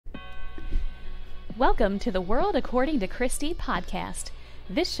Welcome to the World According to Christy podcast.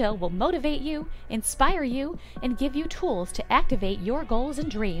 This show will motivate you, inspire you, and give you tools to activate your goals and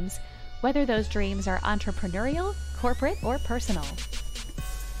dreams, whether those dreams are entrepreneurial, corporate, or personal.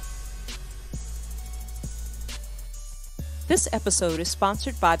 This episode is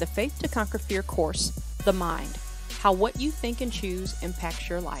sponsored by the Faith to Conquer Fear course, The Mind, How What You Think and Choose Impacts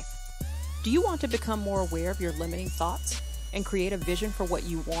Your Life. Do you want to become more aware of your limiting thoughts and create a vision for what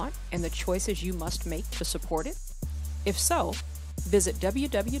you want and the choices you must make to support it? If so, visit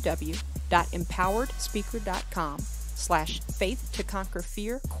www.empoweredspeaker.com/faith to conquer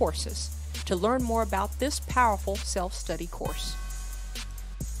fear courses to learn more about this powerful self-study course.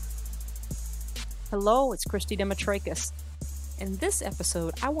 Hello, it's Christy Demetrakis. In this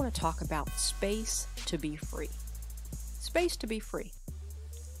episode, I want to talk about space to be free. Space to be free.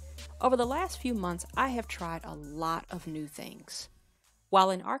 Over the last few months, I have tried a lot of new things.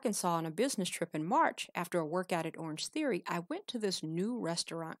 While in Arkansas on a business trip in March, after a workout at Orange Theory, I went to this new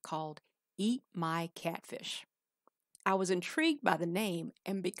restaurant called Eat My Catfish. I was intrigued by the name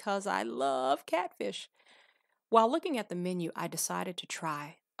and because I love catfish. While looking at the menu, I decided to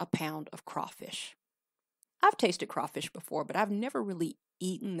try a pound of crawfish. I've tasted crawfish before, but I've never really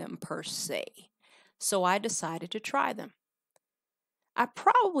eaten them per se, so I decided to try them. I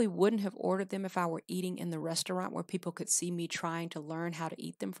probably wouldn't have ordered them if I were eating in the restaurant where people could see me trying to learn how to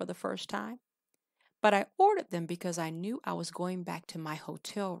eat them for the first time. But I ordered them because I knew I was going back to my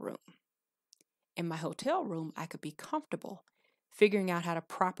hotel room. In my hotel room, I could be comfortable figuring out how to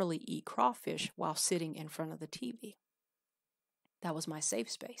properly eat crawfish while sitting in front of the TV. That was my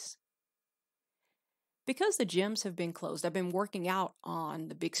safe space. Because the gyms have been closed, I've been working out on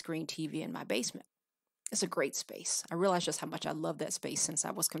the big screen TV in my basement. It's a great space. I realize just how much I love that space since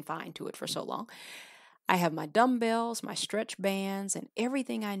I was confined to it for so long. I have my dumbbells, my stretch bands, and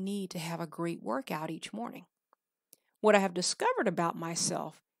everything I need to have a great workout each morning. What I have discovered about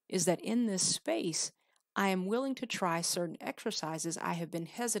myself is that in this space, I am willing to try certain exercises I have been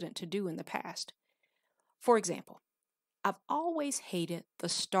hesitant to do in the past. For example, I've always hated the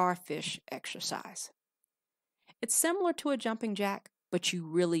starfish exercise. It's similar to a jumping jack, but you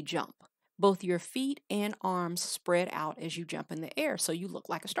really jump. Both your feet and arms spread out as you jump in the air, so you look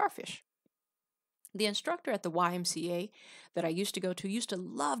like a starfish. The instructor at the YMCA that I used to go to used to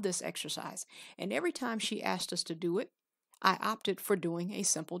love this exercise, and every time she asked us to do it, I opted for doing a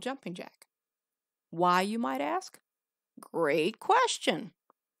simple jumping jack. Why, you might ask? Great question.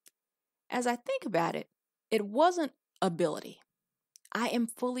 As I think about it, it wasn't ability. I am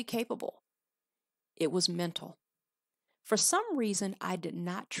fully capable. It was mental. For some reason, I did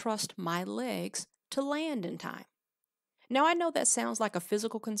not trust my legs to land in time. Now, I know that sounds like a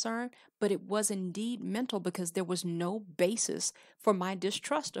physical concern, but it was indeed mental because there was no basis for my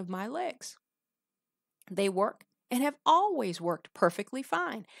distrust of my legs. They work and have always worked perfectly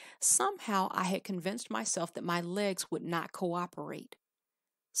fine. Somehow, I had convinced myself that my legs would not cooperate.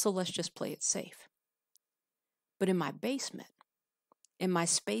 So let's just play it safe. But in my basement, in my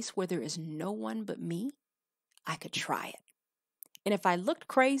space where there is no one but me, I could try it. And if I looked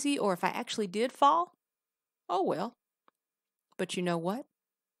crazy or if I actually did fall, oh well. But you know what?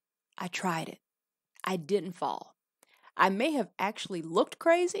 I tried it. I didn't fall. I may have actually looked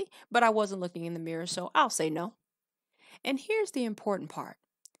crazy, but I wasn't looking in the mirror, so I'll say no. And here's the important part.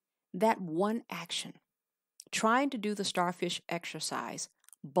 That one action, trying to do the starfish exercise,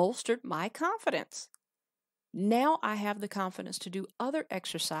 bolstered my confidence. Now I have the confidence to do other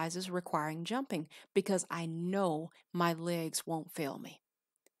exercises requiring jumping because I know my legs won't fail me.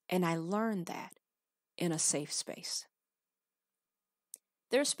 And I learned that in a safe space.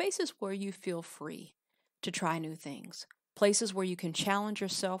 There are spaces where you feel free to try new things, places where you can challenge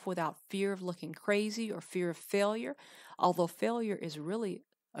yourself without fear of looking crazy or fear of failure, although failure is really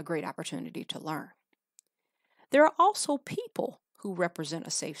a great opportunity to learn. There are also people who represent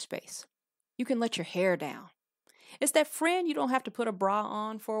a safe space. You can let your hair down. It's that friend you don't have to put a bra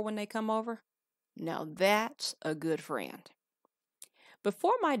on for when they come over. Now that's a good friend.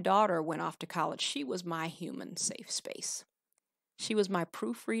 Before my daughter went off to college, she was my human safe space. She was my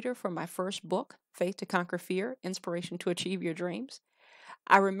proofreader for my first book, Faith to Conquer Fear, Inspiration to Achieve Your Dreams.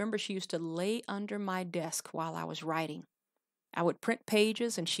 I remember she used to lay under my desk while I was writing. I would print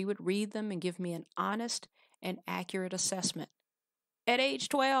pages and she would read them and give me an honest and accurate assessment. At age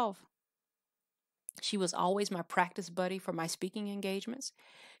 12. She was always my practice buddy for my speaking engagements.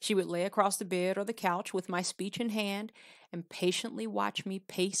 She would lay across the bed or the couch with my speech in hand and patiently watch me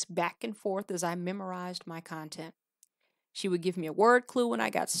pace back and forth as I memorized my content. She would give me a word clue when I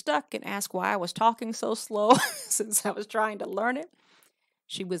got stuck and ask why I was talking so slow since I was trying to learn it.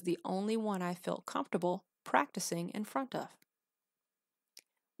 She was the only one I felt comfortable practicing in front of.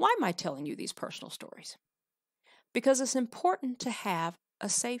 Why am I telling you these personal stories? Because it's important to have a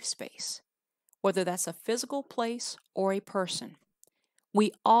safe space, whether that's a physical place or a person.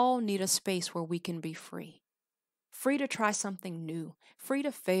 We all need a space where we can be free. Free to try something new, free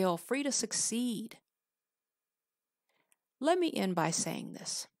to fail, free to succeed. Let me end by saying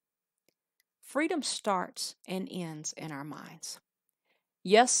this. Freedom starts and ends in our minds.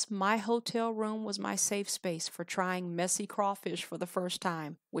 Yes, my hotel room was my safe space for trying messy crawfish for the first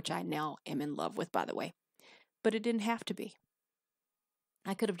time, which I now am in love with, by the way. But it didn't have to be.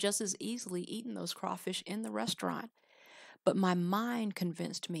 I could have just as easily eaten those crawfish in the restaurant, but my mind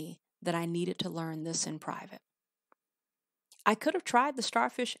convinced me that I needed to learn this in private. I could have tried the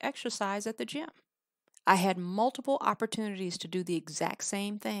starfish exercise at the gym. I had multiple opportunities to do the exact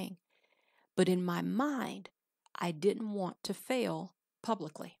same thing, but in my mind, I didn't want to fail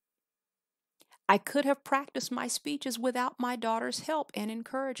publicly. I could have practiced my speeches without my daughter's help and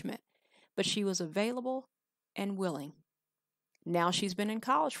encouragement, but she was available and willing. Now she's been in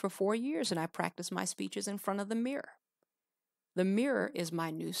college for 4 years and I practice my speeches in front of the mirror. The mirror is my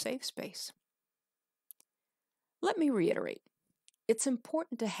new safe space. Let me reiterate. It's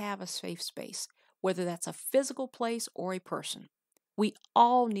important to have a safe space, whether that's a physical place or a person. We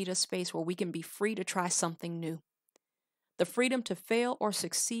all need a space where we can be free to try something new. The freedom to fail or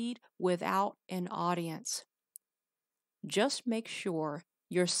succeed without an audience. Just make sure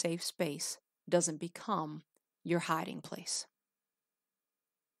your safe space doesn't become your hiding place.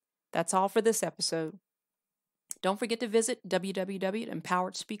 That's all for this episode. Don't forget to visit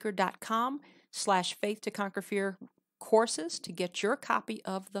www.empoweredspeaker.com/faith to conquer fear courses to get your copy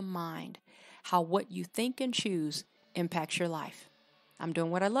of The Mind, How What You Think and Choose Impacts Your Life. I'm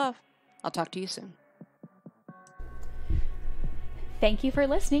doing what I love. I'll talk to you soon. Thank you for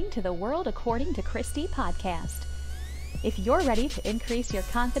listening to the World According to Christy podcast. If you're ready to increase your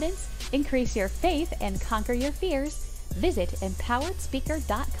confidence, increase your faith, and conquer your fears, visit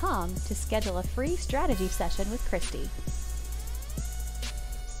empoweredspeaker.com to schedule a free strategy session with Christy.